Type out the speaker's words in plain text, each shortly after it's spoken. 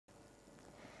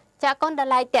ចាកូនដ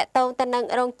លៃតេតងទៅនឹង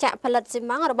រោងចក្រផលិតស៊ី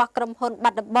ម៉ងរបស់ក្រុមហ៊ុនបា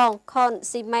ត់ដំបង Conch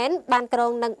Cement បានក្រុ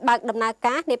ងនឹងបើកដំណើរ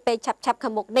ការនាពេលឆាប់ៗខា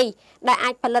ងមុខនេះដែលអា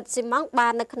ចផលិតស៊ីម៉ងបា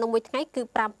ននៅក្នុងមួយថ្ងៃគឺ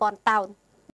5000តោន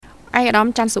ឯកឧត្តម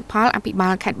ច័ន្ទសុផលអភិបា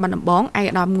លខេត្តបាត់ដំបងឯកឧ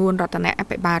ត្តមងួនរតនៈអ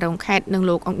ភិបាលរងខេត្តនិង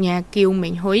លោកអង្គញាគៀវមេ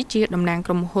ងហ៊ុយជាតំណាង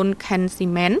ក្រុមហ៊ុន Conch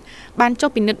Cement បានចុះ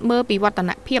ពិនិត្យមើលពីវឌ្ឍ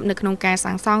នភាពនៅក្នុងការ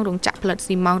សាងសង់រោងចក្រផលិត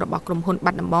ស៊ីម៉ងរបស់ក្រុមហ៊ុន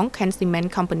បាត់ដំបង Conch Cement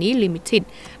Company Limited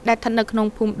ដែលស្ថិតនៅក្នុង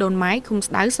ភូមិដូនម៉ៃឃុំ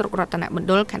ស្ដៅស្រុករតនមណ្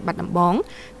ឌលខេត្តបាត់ដំបង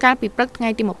កាលពីព្រឹកថ្ងៃ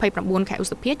ទី29ខែឧ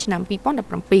សភាឆ្នាំ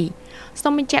2017 សូ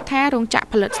មបញ្ជាក់ថារោងចក្រ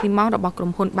ផលិតស៊ីម៉ងរបស់ក្រុ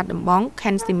មហ៊ុនបាត់ដំបង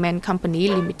Conch Cement Company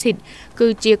Limited គឺ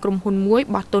ជាក្រុមហ៊ុនមួយ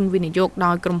បោះទុនវិនិយោគ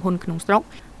ដោយក្រុមហ៊ុនក្នុងស្រុក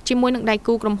ជាមួយនឹងដៃ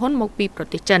គូក្រុមហ៊ុនមកពីប្រ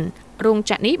ទេសចិនរោង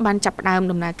ចក្រនេះបានចាប់ផ្ដើម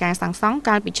ដំណើរការសាងសង់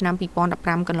កាលពីឆ្នាំ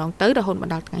2015កន្លងទៅរហូតមក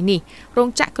ដល់ថ្ងៃនេះរោង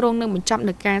ចក្រក្រុងនឹងបញ្ចប់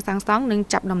នឹងការសាងសង់និង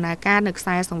ចាប់ដំណើរការនៅខ្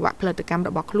សែសង្វាក់ផលិតកម្មរ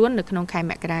បស់ខ្លួននៅក្នុងខែ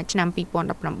មករាឆ្នាំ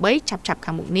2018ឆាប់ៗ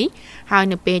ខាងមុខនេះហើយ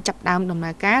នៅពេលចាប់ផ្ដើមដំ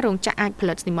ណើរការរោងចក្រអាចផ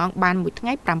លិតស៊ីម៉ងបានមួយថ្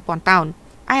ងៃ5000តោន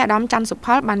ឯកឧត្តមច័ន្ទសុផ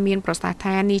លបានមានប្រសាសន៍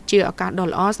ថានេះជាឱកាសដ៏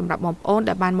ល្អសម្រាប់បងប្អូន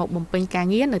ដែលបានមកបំពេញការ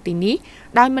ងារនៅទីនេះ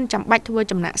ដោយមិនចាំបាច់ធ្វើ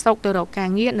ចំណាក់ស្រុកទៅរកការ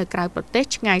ងារនៅក្រៅប្រទេស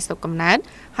ឆ្ងាយស្រុកកំណើត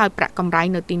ហើយប្រាក់កម្រៃ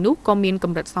នៅទីនោះក៏មានក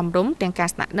ម្រិតសមរម្យទាំងការ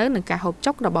ស្នាក់នៅនិងការហូប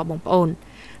ចុករបស់បងប្អូនឯ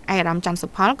កឧត្តមច័ន្ទសុ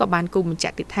ផលក៏បានគូបញ្ជា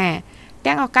ក់ទៀតថា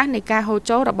ទាំងឱកាសនៃការហូរ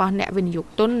ចូលរបស់អ្នកវិនិយោគ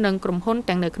ទុននិងក្រុមហ៊ុន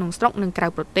ទាំងនៅក្នុងស្រុកនិងក្រៅ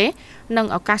ប្រទេសនិង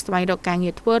ឱកាសស្វែងរកការងា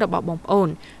រធ្វើរបស់បងប្អូន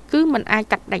គឺមិនអាច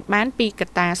កាត់ផ្តាច់បានពីក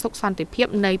ត្តាសុខសន្តិភាព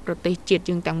នៃប្រទេសជាតិ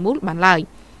យើងទាំងមូលបានឡើយ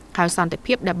ហើយសន្តិ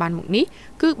ភាពដែលបានមកនេះ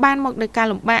គឺបានមកដោយការ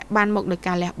លំបាកបានមកដោយ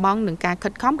ការលះបង់និងការខិ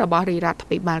តខំរបស់រាជរដ្ឋា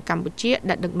ភិបាលកម្ពុជា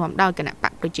ដែលដឹកនាំដោយគណៈប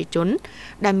កប្រជាជន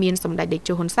ដែលមានសម្ដេចតេ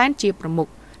ជោហ៊ុនសែនជាប្រមុខ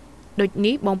ដូច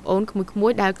នេះបងប្អូនក្មួ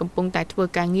យៗដែលកំពុងតែធ្វើ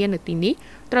ការងារនៅទីនេះ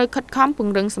ត្រូវខិតខំព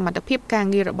ង្រឹងសមត្ថភាពការ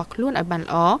ងាររបស់ខ្លួនឲ្យបាន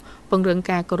ល្អពង្រឹង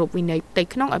ការគោរពវិន័យផ្ទៃ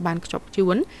ក្នុងឲ្យបានខ្ជាប់ខ្ជួ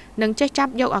ននិងចេះចា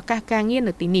ប់យកឱកាសការងារ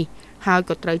នៅទីនេះហើយ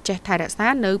ក៏ត្រូវចេះថែរក្សា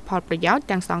នៅផលប្រយោជន៍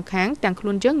ទាំងសងខាងទាំងខ្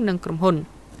លួនយើងនិងក្រុមហ៊ុន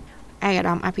ឯកឧ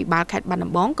ត្តមអភិបាលខេត្តបាត់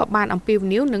ដំបងក៏បានអំពាវ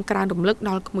នាវនឹងក្រើនរំលឹក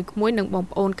ដល់ក្មួយៗនិងបង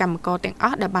ប្អូនកម្មករទាំងអ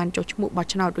ស់ដែលបានចុះឈ្មោះបោះ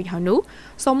ឆ្នោតរួចហើយនោះ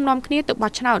សូមនាំគ្នាទៅ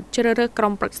បោះឆ្នោតជ្រើសរើសក្រុ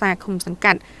មប្រឹក្សាឃុំសង្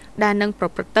កាត់ដែលនឹងប្រ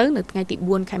ព្រឹត្តទៅនៅថ្ងៃទី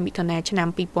4ខែមិថុនាឆ្នាំ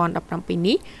2017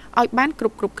នេះឲ្យបានគ្រ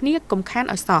ប់គ្នាកុំខាន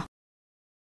ឲ្យសោះ